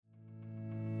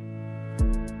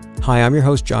Hi, I'm your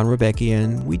host, John Rebecki,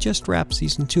 and we just wrapped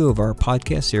Season 2 of our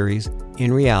podcast series,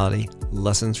 In Reality,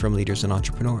 Lessons from Leaders and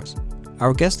Entrepreneurs.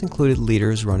 Our guests included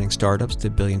leaders running startups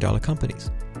to billion-dollar companies,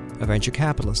 a venture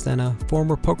capitalist, and a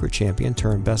former poker champion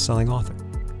turned best-selling author.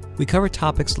 We covered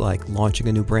topics like launching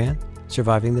a new brand,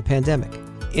 surviving the pandemic,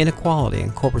 inequality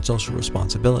and corporate social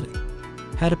responsibility,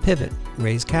 how to pivot,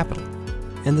 raise capital,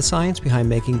 and the science behind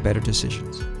making better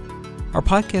decisions. Our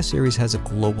podcast series has a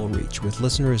global reach with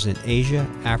listeners in Asia,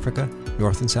 Africa,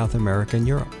 North and South America, and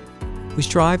Europe. We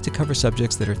strive to cover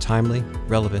subjects that are timely,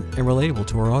 relevant, and relatable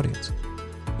to our audience.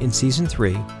 In Season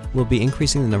 3, we'll be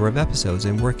increasing the number of episodes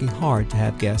and working hard to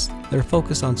have guests that are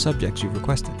focused on subjects you've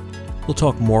requested. We'll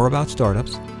talk more about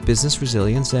startups, business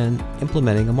resilience, and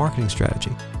implementing a marketing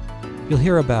strategy. You'll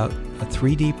hear about a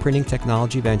 3D printing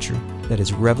technology venture that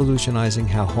is revolutionizing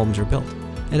how homes are built,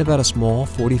 and about a small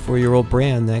 44-year-old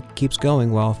brand that keeps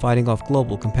going while fighting off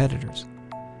global competitors,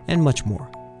 and much more.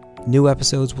 New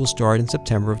episodes will start in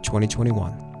September of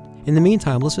 2021. In the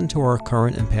meantime, listen to our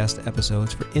current and past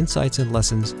episodes for insights and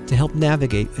lessons to help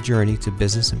navigate a journey to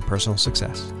business and personal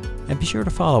success. And be sure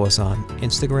to follow us on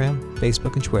Instagram,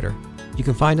 Facebook, and Twitter. You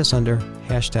can find us under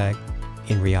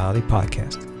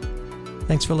 #InRealityPodcast.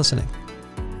 Thanks for listening.